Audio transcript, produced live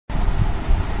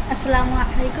আসসালামু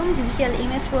আলাইকুম digital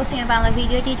image processing এর বাংলা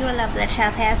ভিডিও টিউটোরিয়ালে আপনাদের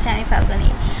সাথে আছে আমি ফাল্গুনি।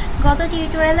 গত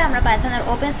টিউটোরিয়ালে আমরা পাইথনের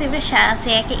OpenCV এর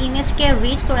সাহায্যে একটা ইমেজকে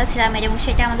রিড করেছিলাম এবং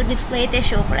সেটা আমাদের ডিসপ্লেতে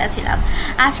শো করেছিলাম।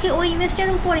 আজকে ওই ইমেজটার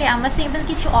উপরে আমরা সিম্পল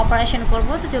কিছু অপারেশন করব।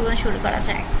 তো চলুন শুরু করা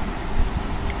যাক।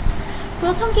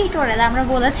 প্রথম টিউটোরিয়ালে আমরা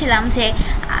বলেছিলাম যে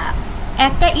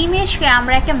একটা ইমেজকে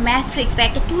আমরা একটা ম্যাট্রিক্স বা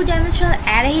একটা 2 ডাইমেনশনাল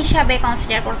অ্যারে হিসাবে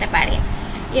কনসিডার করতে পারি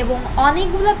এবং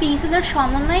অনেকগুলো পিক্সেলের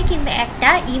সমন্বয়ে কিন্তু একটা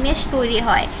ইমেজ তৈরি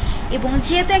হয়। এবং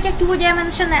যেহেতু একটা 2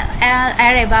 ডাইমেনশনাল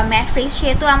অ্যারে বা ম্যাট্রিক্স,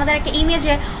 সেহেতু আমাদের একটা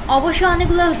ইমেজে অবশ্যই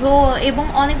অনেকগুলো রো এবং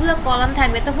অনেকগুলো কলাম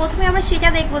থাকবে। তো প্রথমে আমরা সেটা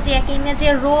দেখবো যে একটা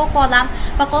ইমেজের রো, কলাম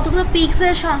বা কতগুলো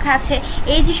পিক্সেলের সংখ্যা আছে,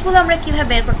 এই জিনিসগুলো আমরা কীভাবে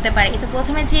বের করতে পারি। তো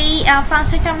প্রথমে যেই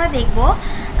ফাংশনটা আমরা দেখব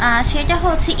সেটা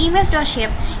হচ্ছে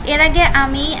image.shape। এর আগে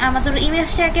আমি আমাদের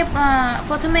ইমেজটাকে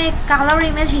প্রথমে কালার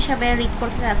ইমেজ হিসাবে রিড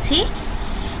করতে যাচ্ছি।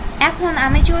 এখন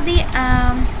আমি যদি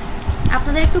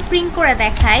আপনাদের একটু প্রিন্ট করে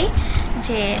দেখাই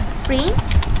যে প্রিন্ট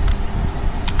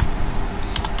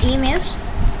ইমেজ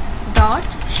ডট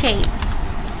শেপ,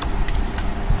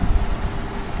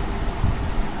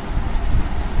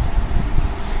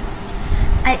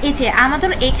 আর এই যে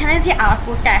আমাদের এখানে যে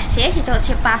আউটপুটটা আসছে সেটা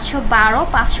হচ্ছে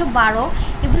 512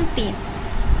 এবং 3।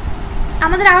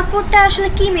 আমাদের আউটপুটটা আসলে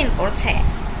কি মিন করছে?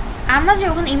 আমরা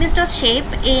যখন image.shape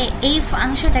এই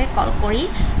ফাংশনটাকে কল করি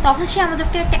তখন সে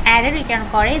আমাদেরকে একটা অ্যারে রিটার্ন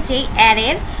করে, যেই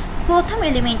অ্যারের প্রথম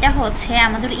এলিমেন্টটা হচ্ছে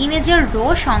আমাদের ইমেজের রো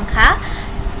সংখ্যা,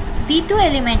 দ্বিতীয়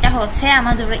এলিমেন্টটা হচ্ছে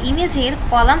আমাদের ইমেজের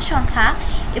কলাম সংখ্যা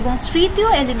এবং তৃতীয়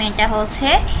এলিমেন্টটা হচ্ছে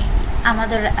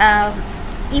আমাদের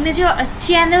ইমেজের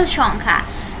চ্যানেল সংখ্যা।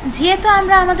 যেহেতু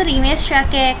আমরা আমাদের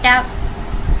ইমেজটাকে একটা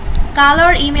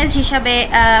কালার ইমেজ হিসাবে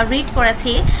রিড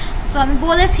করেছি, সো আমি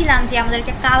বলেছিলাম যে আমাদের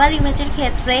একটা কালার ইমেজের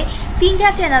ক্ষেত্রে 3টা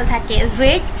চ্যানেল থাকে,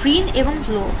 রেড, গ্রিন এবং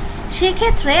ব্লু।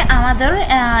 সেক্ষেত্রে আমাদের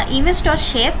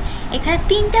image.shape এখানে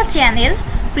 3টা চ্যানেল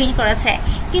প্রিন্ট করেছে।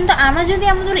 কিন্তু আমরা যদি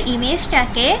আমাদের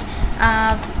ইমেজটাকে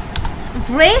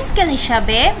গ্রে স্কেল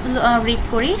হিসাবে রিড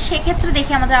করি সেক্ষেত্রে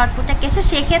দেখি আমাদের আউটপুটটা কেসে,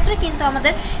 সেক্ষেত্রে কিন্তু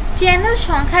আমাদের চ্যানেল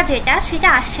সংখ্যা যেটা সেটা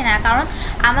আসছে না, কারণ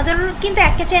আমাদের কিন্তু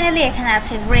একটা চ্যানেলই এখানে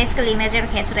আছে গ্রে স্কেল ইমেজের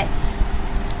ক্ষেত্রে।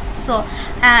 সো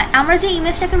আমরা যে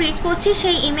ইমেজটাকে রিড করছি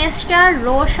সেই ইমেজটার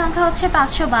রো সংখ্যা হচ্ছে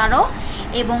 512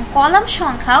 এবং কলাম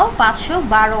সংখ্যাও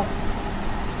 512।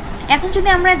 এখন যদি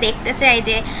আমরা দেখতে চাই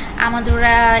যে আমাদের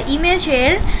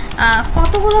ইমেজের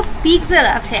কতগুলো পিক্সেল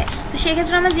আছে, তো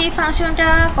সেক্ষেত্রে আমরা যেই ফাংশনটা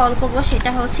কল করব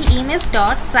সেটা হচ্ছে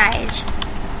image.size।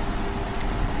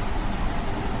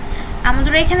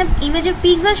 আমাদের এখানে ইমেজের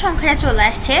পিক্সেল সংখ্যাটা চলে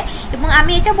আসছে এবং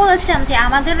আমি এটা বলেছিলাম যে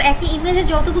আমাদের একটা ইমেজে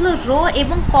যতগুলো রো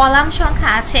এবং কলাম সংখ্যা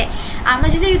আছে, আমরা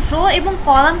যদি রো এবং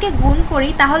কলামকে গুণ করি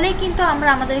তাহলেই কিন্তু আমরা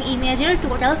আমাদের ইমেজের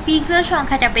টোটাল পিক্সেল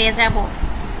সংখ্যাটা পেয়ে যাব।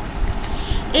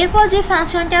 এরপর যে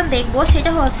ফাংশনটা দেখব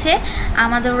সেটা হচ্ছে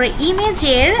আমাদের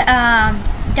ইমেজের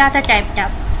ডাটা টাইপটা।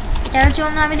 এটার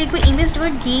জন্য আমি লিখব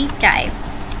image.dtype।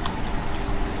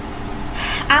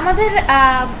 আমাদের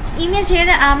ইমেজের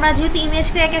আমরা যেহেতু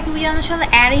ইমেজকে একটা 2 ডাইমেনশনাল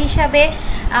অ্যারে হিসাবে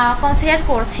কনসিডার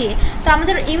করছি, তো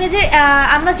আমাদের ইমেজের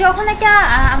আমরা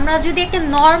যদি একটা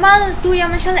নর্মাল 2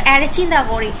 ডাইমেনশনাল অ্যারে চিন্তা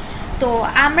করি, তো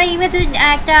আমরা ইমেজের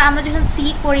আমরা যখন সি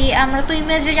করি আমরা তো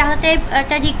ইমেজের ডাটা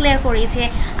টাইপটা ডিক্লেয়ার করি যে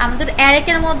আমাদের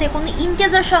অ্যারেটার মধ্যে কোনো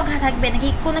ইন্টিজার সংখ্যা থাকবে নাকি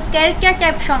কোনো ক্যারেক্টার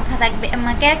টাইপ সংখ্যা থাকবে,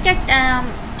 ক্যারেক্টার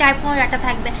টাইপ কোনো ডাটা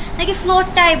থাকবে নাকি ফ্লোট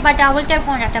টাইপ বা ডাবল টাইপ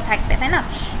কোনো ডাটা থাকবে, তাই না?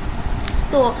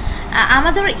 তো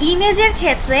আমাদের ইমেজের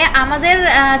ক্ষেত্রে আমাদের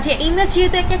যে ইমেজ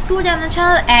যেহেতু একটা 2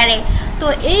 ডাইমেনশনাল অ্যারে, তো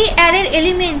এই অ্যারের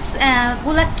এলিমেন্টস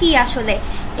গুলা কি আসলে?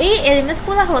 এই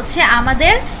এলিমেন্টসগুলো হচ্ছে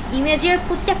আমাদের ইমেজের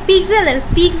প্রত্যেকটা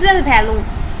পিক্সেল ভ্যালু,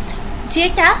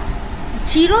 যেটা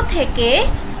 0 থেকে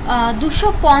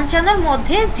 255-র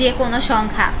মধ্যে যে কোনো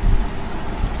সংখ্যা।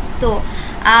 তো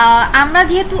আমরা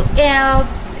যেহেতু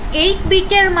 8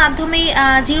 বিটের মাধ্যমে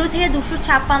 0 থেকে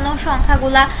 256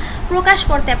 সংখ্যাগুলা প্রকাশ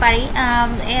করতে পারি,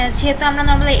 যেহেতু আমরা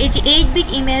নর্মালি এই যে 8 বিট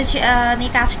ইমেজ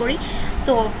নিয়ে কাজ করি,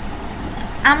 তো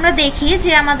আমরা দেখি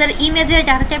যে আমাদের ইমেজের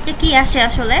ডাটা টাইপটা কি আসে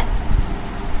আসলে।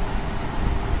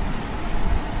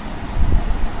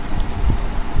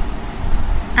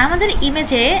 আমাদের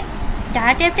ইমেজে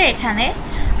ডাটা টাইপটা এখানে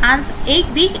 8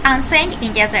 বিট আনসাইন্ড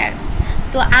ইন্টিজার।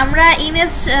 তো আমরা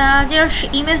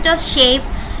image.shape,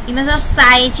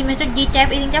 image.size,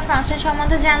 image.dtype এই 3টা ফাংশন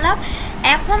সম্বন্ধে জানলাম।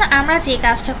 এখন আমরা যে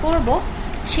কাজটা করব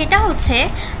সেটা হচ্ছে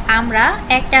আমরা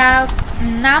একটা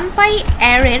numpy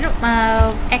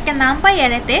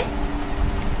অ্যারেতে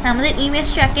আমাদের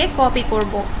ইমেজটাকে কপি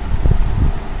করব।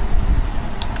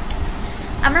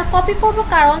 আমরা কপি করব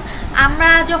কারণ আমরা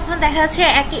যখন দেখা যাচ্ছে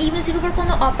একটা ইমেজের উপর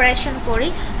কোনো অপারেশন করি,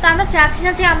 তো আমরা চাচ্ছি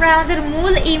না যে আমরা আমাদের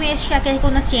মূল ইমেজটাকে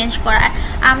কোনো চেঞ্জ করার।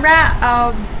 আমরা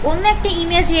অন্য একটা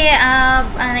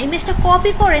ইমেজটা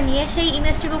কপি করে নিয়ে সেই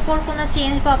ইমেজটির উপর কোনো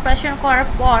চেঞ্জ বা অপারেশন করার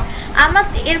পর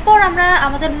এরপর আমরা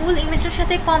আমাদের মূল ইমেজটার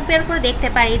সাথে কম্পেয়ার করে দেখতে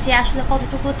পারি যে আসলে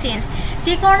কতটুকু চেঞ্জ।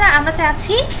 যে কারণে আমরা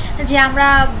চাচ্ছি যে আমরা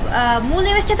মূল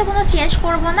ইমেজটাতে কোনো চেঞ্জ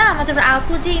করব না, আমাদের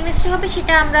আউটপুট যে ইমেজটা হবে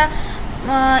সেটা আমরা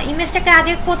ইমেজটাকে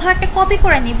আগে কোথাও একটা কপি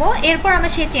করে নিব, এরপর আমরা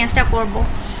সেই চেঞ্জটা করব।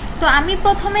 তো আমি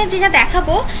প্রথমে যেটা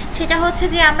দেখাবো সেটা হচ্ছে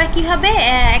যে আমরা কিভাবে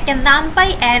একটা নামপাই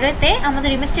অ্যারেতে আমাদের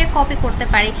ইমেজটাকে কপি করতে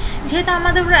পারি। যেহেতু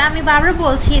আমি বারবার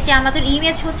বলছি যে আমাদের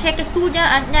ইমেজ হচ্ছে একটা 2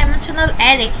 ডাইমেনশনাল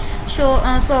অ্যারে, সো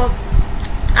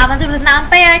আমাদের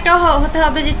নামপাই অ্যারেটাও হতে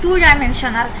হবে যে 2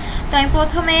 ডাইমেনশনাল। তো আমি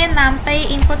প্রথমে নামপাই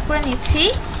ইম্পোর্ট করে নিচ্ছি,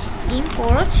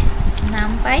 ইম্পোর্ট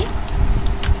নামপাই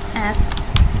অ্যাজ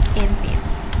npm।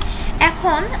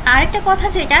 এখন আরেকটা কথা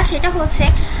সেটা হচ্ছে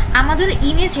আমাদের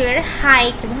ইমেজের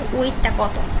হাইট এবং ওয়েটটা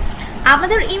কত।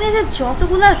 আমাদের ইমেজের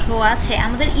যতগুলো রো আছে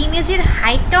আমাদের ইমেজের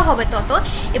হাইটটাও হবে তত,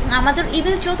 এবং আমাদের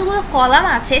ইমেজের যতগুলো কলাম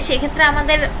আছে সেক্ষেত্রে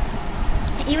আমাদের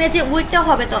ইমেজের উইডটাও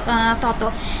হবে তত।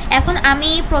 এখন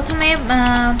আমি প্রথমে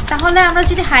তাহলে আমরা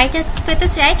যদি হাইট পেতে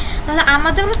চাই তাহলে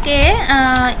আমাদেরকে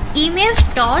ইমেজ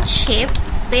ডট শেপ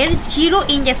এর 0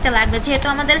 ইন্ডেক্সটা লাগবে, যেহেতু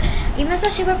আমাদের ইমেজ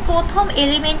শেপের প্রথম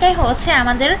এলিমেন্টটাই হচ্ছে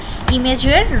আমাদের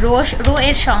ইমেজের রো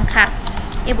এর সংখ্যা।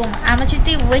 এবং আমরা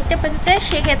যদি ওয়েটটা পেতে চাই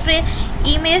সেক্ষেত্রে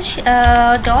ইমেজ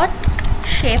ডট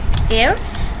শেপ এর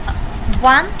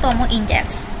 1তম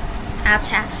ইন্ডেক্স।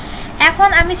 আচ্ছা, এখন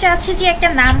আমি চাচ্ছি যে একটা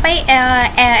নামপাই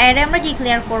অ্যারে আমরা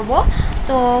ডিক্লেয়ার করব।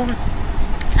 তো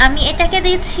আমি এটাকে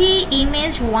দিচ্ছি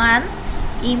ইমেজ 1।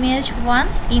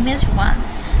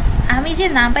 আমি যে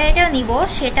নামপাই এটা নিব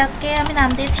সেটাকে আমি নাম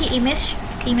দিয়েছি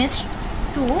ইমেজ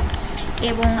 2,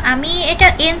 এবং আমি এটা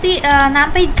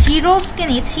নামপাই জিরোসকে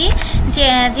নিচ্ছি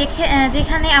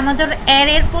যেখানে আমাদের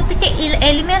অ্যারের প্রত্যেকটা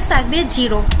এলিমেন্টস থাকবে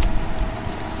 0।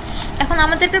 এখন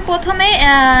আমাদেরকে প্রথমে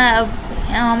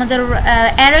আমাদের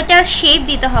অ্যারেটার শেপ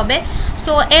দিতে হবে।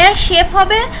 সো এর শেপ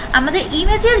হবে আমাদের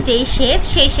ইমেজের যেই শেপ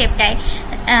সেই শেপটাই।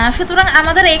 সুতরাং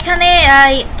আমাদের এখানে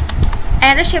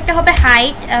অ্যারে শেপটা হবে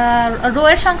হাইট, রো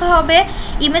এর সংখ্যা হবে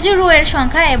ইমেজের রো এর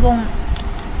সংখ্যা,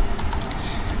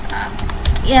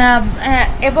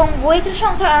 এবং ওয়েটের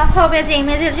সংখ্যা হবে যে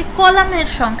ইমেজের যে কলামের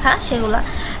সংখ্যা সেগুলো।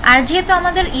 আর যেহেতু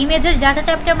আমাদের ইমেজের ডাটা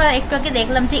টাইপটা আমরা একটু আগে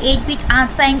দেখলাম যে 8 বিট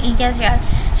আনসাইন্ড ইন্টিজার,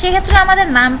 সেক্ষেত্রে আমাদের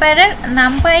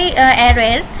নামপাই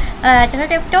অ্যারের ডাটা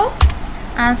টাইপটাও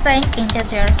আনসাইন্ড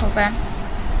ইন্টিজার হবে।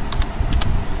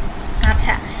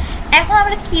 আচ্ছা, এখন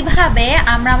আমরা কিভাবে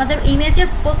আমাদের ইমেজের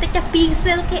প্রত্যেকটা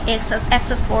পিক্সেলকে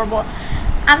অ্যাক্সেস করব।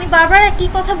 আমি বারবার কি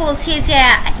কথা বলছি যে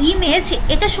ইমেজ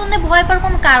এটা শুনে ভয় পাওয়ার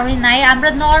কোনো কারণই নাই। আমরা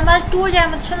নর্মাল 2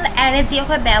 ডাইমেনশনাল অ্যারে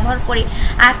যেভাবে ব্যবহার করি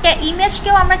আর একটা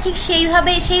ইমেজকেও আমরা ঠিক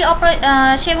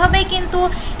সেভাবেই কিন্তু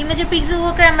ইমেজের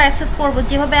পিক্সেলগুলোকে আমরা অ্যাক্সেস করব,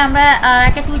 যেভাবে আমরা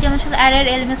একটা 2 ডাইমেনশনাল অ্যারের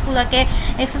এলিমেন্টসগুলোকে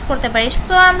অ্যাক্সেস করতে পারি।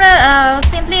 সো আমরা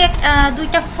সিম্পলি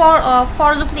দুইটা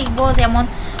ফর লুপ লিখব, যেমন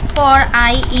ফর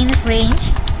আই ইন রেঞ্জ,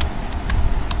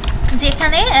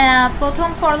 যেখানে প্রথম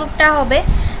ফর লুপটা হবে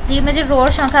যে ইমেজের রোর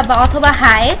সংখ্যা বা অথবা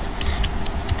হাইট,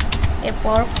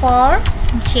 এরপর ফর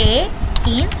জে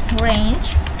ইন রেঞ্জ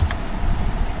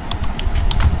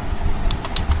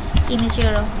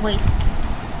ইমেজের ওয়েট।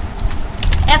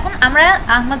 এখন আমরা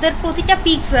আমাদের প্রতিটা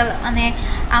পিক্সেল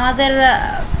আমাদের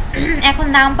এখন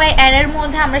নামপাই অ্যারের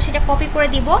মধ্যে আমরা সেটা কপি করে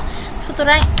দিব।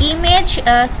 সুতরাং ইমেজ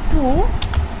 2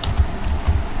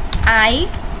 আই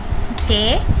জে,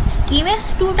 ইমেজ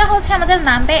 2টা হচ্ছে আমাদের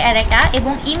নামপাই অ্যারেটা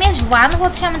এবং ইমেজ 1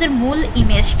 হচ্ছে আমাদের মূল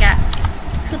ইমেজটা।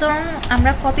 সুতরাং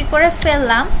আমরা কপি করে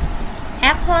ফেললাম।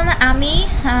 এখন আমি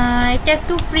এটা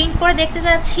একটু প্রিন্ট করে দেখতে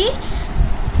যাচ্ছি।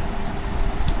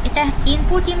 এটা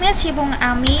ইনপুট ইমেজ এবং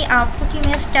আমি আউটপুট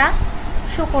ইমেজটা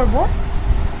শো করব।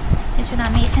 এই জন্য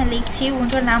আমি এখানে লিখছি,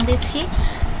 উইন্ডোর নাম দিচ্ছি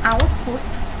আউটপুট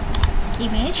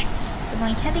ইমেজ এবং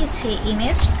এখানে দিচ্ছি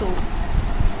ইমেজ 2।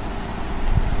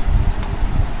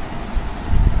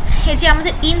 এই যে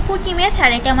আমাদের ইনপুট ইমেজ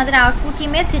আর এটা আমাদের আউটপুট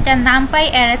ইমেজ, যেটা নামপাই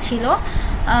অ্যারে ছিল।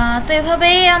 তো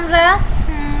এভাবেই আমরা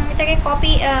এটাকে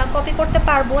কপি করতে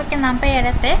পারবো একটা নামপাই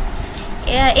অ্যারেতে।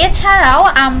 এছাড়াও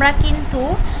আমরা কিন্তু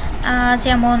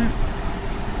যেমন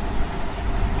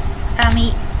আমি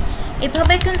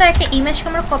এভাবে কিন্তু একটা ইমেজকে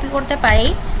আমরা কপি করতে পারি।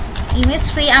 ইমেজ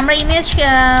 3 আমরা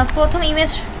প্রথম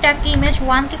ইমেজটাকে ইমেজ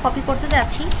 1কে কপি করতে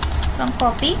যাচ্ছি এবং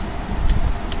কপি,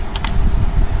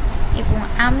 এবং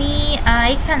আমি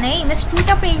এখানে ইমেজ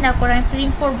 2টা প্রিন্ট না করে আমি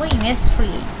প্রিন্ট করবো ইমেজ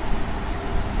 3।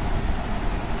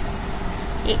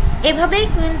 এভাবেই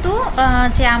কিন্তু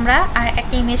যে আমরা আর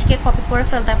একটা ইমেজকে কপি করে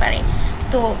ফেলতে পারি।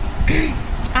 তো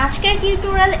আজকের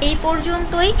টিউটোরিয়াল এই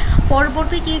পর্যন্তই।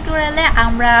 পরবর্তী টিউটোরিয়ালে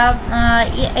আমরা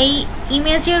এই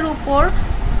ইমেজের উপর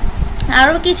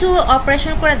আরও কিছু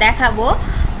অপারেশন করে দেখাবো।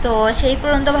 তো সেই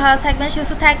পর্যন্ত ভালো থাকবেন,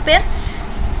 সুস্থ থাকবেন।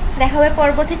 দেখা হবে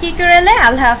পরবর্তী টিউটোরিয়ালে।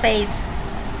 আল্লাহ হাফেজ।